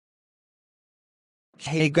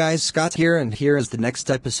Hey guys, Scott here, and here is the next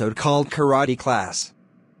episode called Karate Class.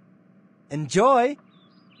 Enjoy!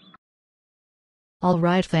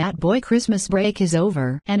 Alright, fat boy, Christmas break is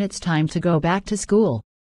over, and it's time to go back to school.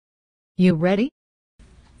 You ready?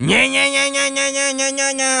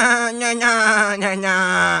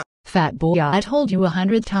 Fat boy, I told you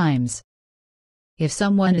 100 times. If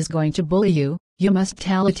someone is going to bully you, you must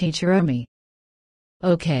tell a teacher or me.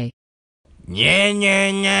 Okay. I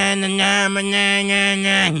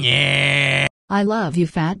love you,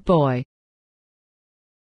 fat boy.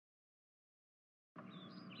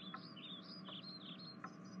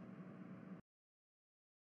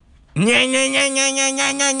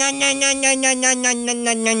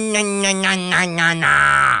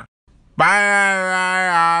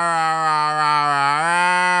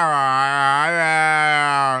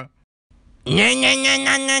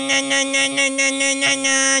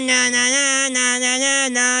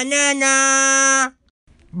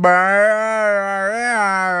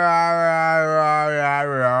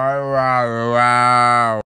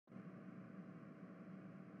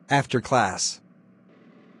 After class.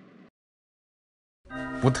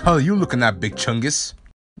 What the hell are you looking at, Big Chungus?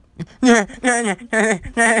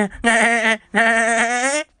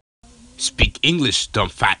 Speak English, dumb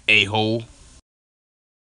fat a-hole.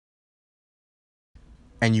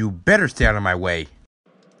 And you better stay out of my way.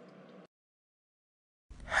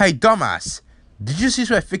 Hey, dumbass, did you see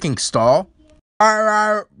my freaking stall?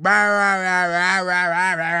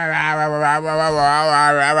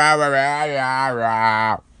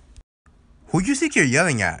 Who you think you're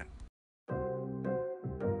yelling at?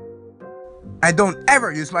 And don't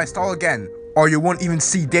ever use my stall again, or you won't even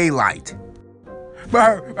see daylight.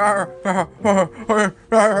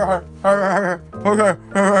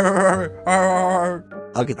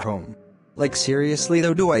 I'll get home. Like seriously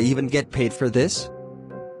though, do I even get paid for this?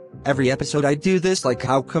 Every episode I do this, like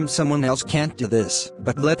how come someone else can't do this,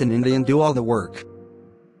 but let an Indian do all the work?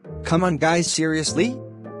 Come on guys, seriously?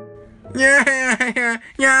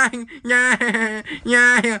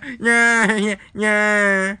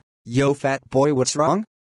 Yo fat boy, what's wrong?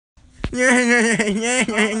 A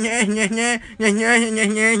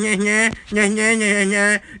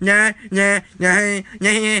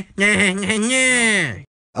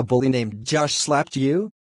bully named Josh slapped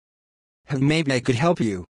you? Maybe I could help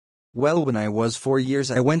you. Well, when I was 4 years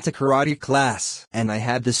I went to karate class, and I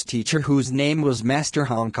had this teacher whose name was Master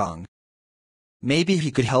Hong Kong. Maybe he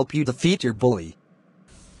could help you defeat your bully.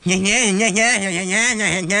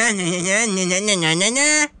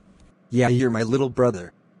 Yeah, you're my little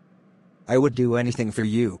brother. I would do anything for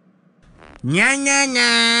you.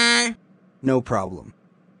 No problem.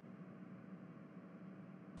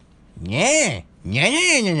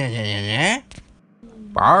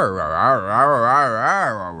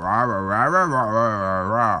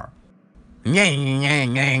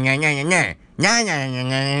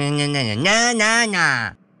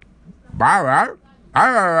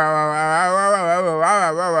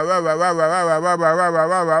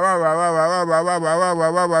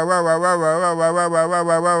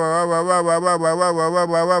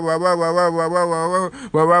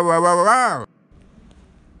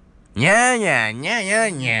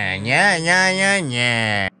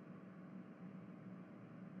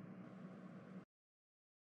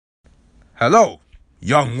 Hello,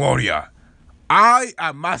 young warrior. I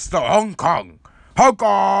am Master Hong Kong. Hong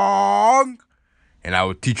Kong! And I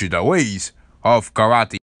will teach you the ways of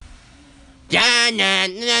karate.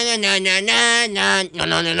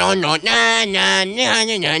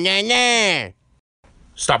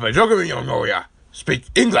 Stop it, joking, young warrior. Speak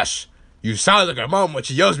English. You sound like a mom when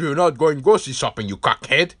she yells me we're not going grocery shopping, you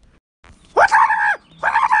cockhead.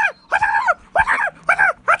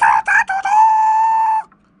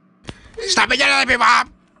 Stop it, yelling at me,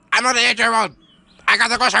 Bob! I'm not an 8-year-old. I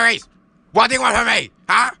got the groceries. What do you want from me?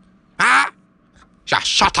 Huh? Just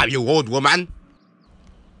shut up, you old woman.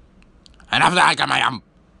 And after I got my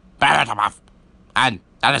parrot off. And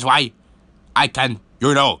that is why I can,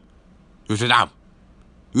 you sit down.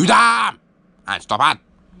 You down! And stop it.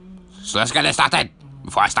 So let's get it started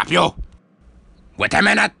before I stop you. Wait a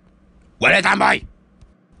minute. Wait a time, boy.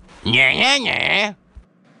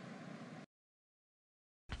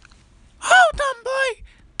 Oh, dumb boy.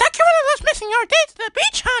 Thank you for those missing your date to the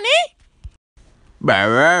beach, honey.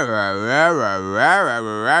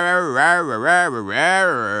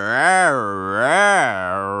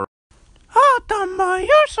 Oh, dumb boy,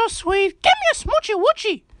 you're so sweet. Give me a smoochy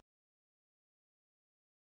woochie.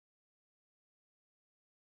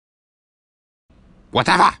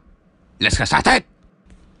 Whatever. Let's get started.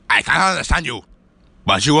 I cannot understand you,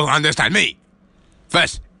 but you will understand me.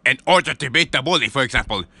 First, In order to beat the bully, for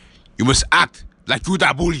example, you must act like you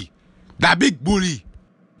the bully. The big bully.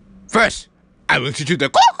 First, I will teach you the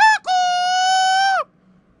coo.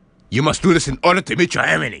 You must do this in order to meet your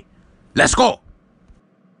enemy. Let's go.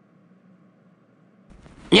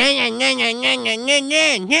 Yeah.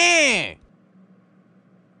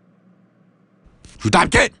 You damn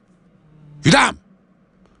kid. You damn.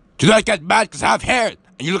 Do not get mad because I have hair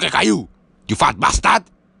and you look like a you fat bastard.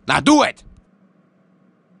 Now do it.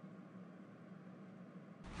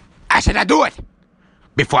 I said I do it.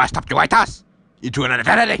 Before I stop your white ass into an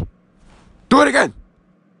infinity. Do it again.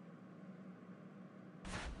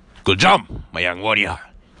 Good job, my young warrior.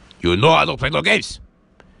 You know I don't play no games.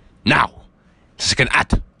 Now, the second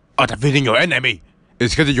act of defeating your enemy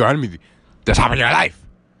is getting your enemy the time of your life.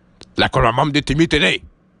 Like what my mom did to me today.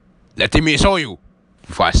 Letting me show you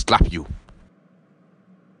before I slap you.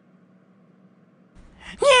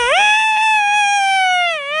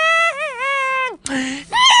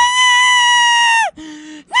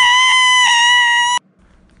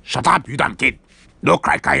 Shut up, you dumb kid. No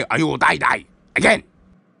cry or you will die. Again.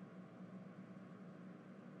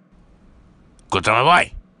 Good job, my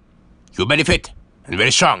boy. You're very fit and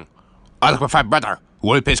very strong. Unlike my fat brother who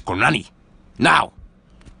only plays Konami. Now,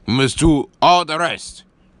 we must do all the rest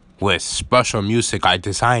with special music I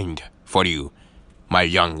designed for you, my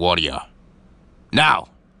young warrior. Now,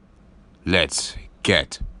 let's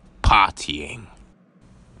get partying.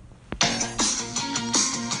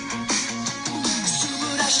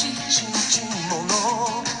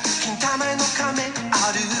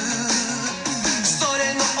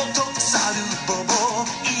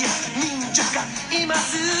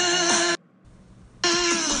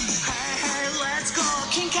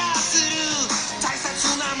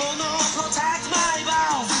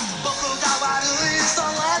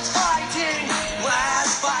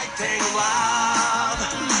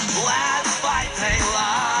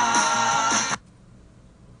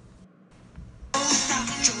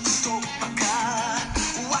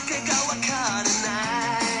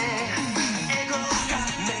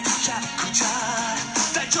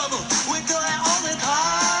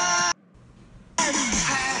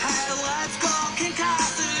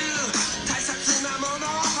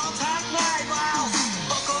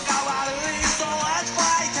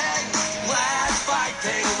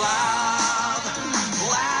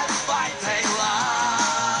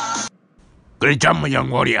 Great job, my young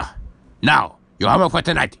warrior. Now, your homework for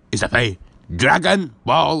tonight is to play Dragon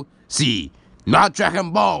Ball Z. Not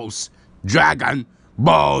Dragon Balls. Dragon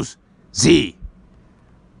Balls Z.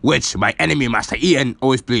 Which my enemy, Master Ian,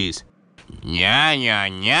 always plays. Yeah.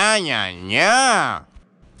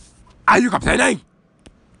 Are you complaining?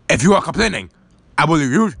 If you are complaining, I will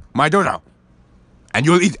use my dojo. And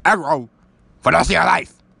you will eat egg roll for the rest of your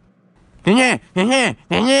life.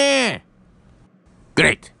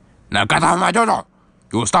 Great. Now get off my dojo.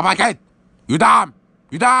 You will stop my kid. You dumb.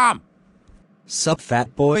 Sup,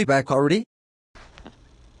 fat boy, back already?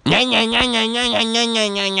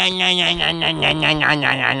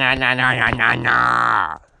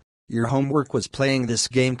 Your homework was playing this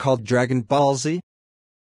game called Dragon Ball Z?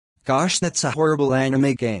 Gosh, that's a horrible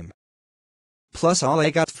anime game. Plus all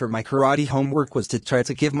I got for my karate homework was to try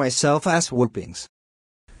to give myself ass whoopings.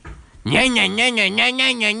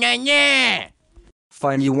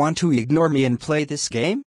 Fine, you want to ignore me and play this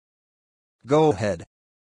game? Go ahead.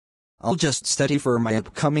 I'll just study for my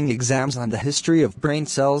upcoming exams on the history of brain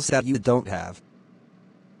cells that you don't have.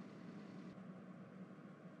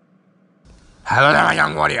 Hello there, my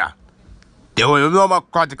young warrior. There will be no more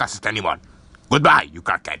karate classes to anyone. Goodbye, you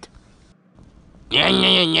crackhead.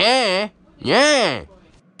 Yeah.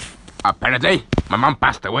 Apparently, my mom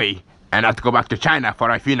passed away, and I have to go back to China for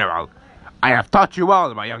her funeral. I have taught you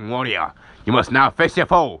well, my young warrior. You must now face your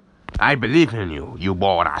foe. I believe in you, you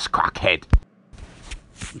bored-ass crackhead.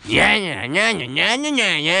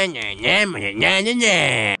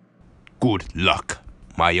 Good luck,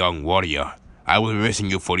 my young warrior. I will be missing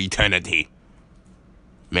you for eternity.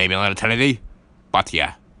 Maybe not eternity, but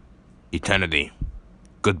yeah, eternity.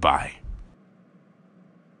 Goodbye.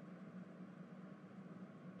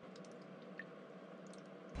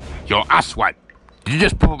 Yo, asswipe, did you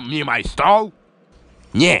just put me in my stall?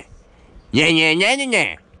 Yeah.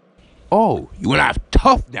 Oh, you wanna act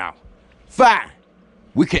tough now? Fine.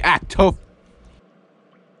 We can act tough.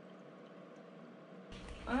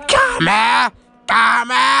 Come here!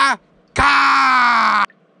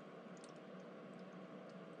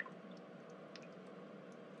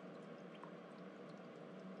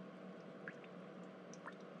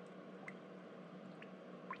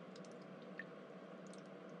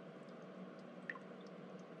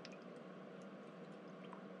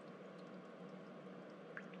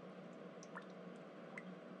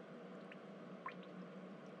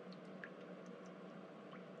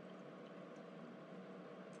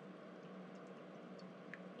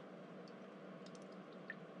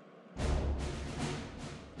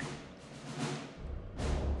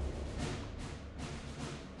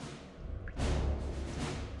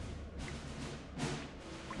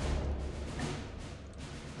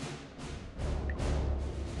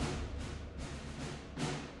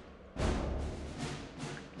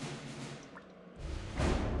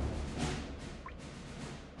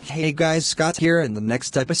 Hey guys, Scott here, and the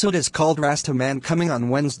next episode is called Rastaman, coming on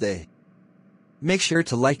Wednesday. Make sure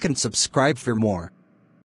to like and subscribe for more.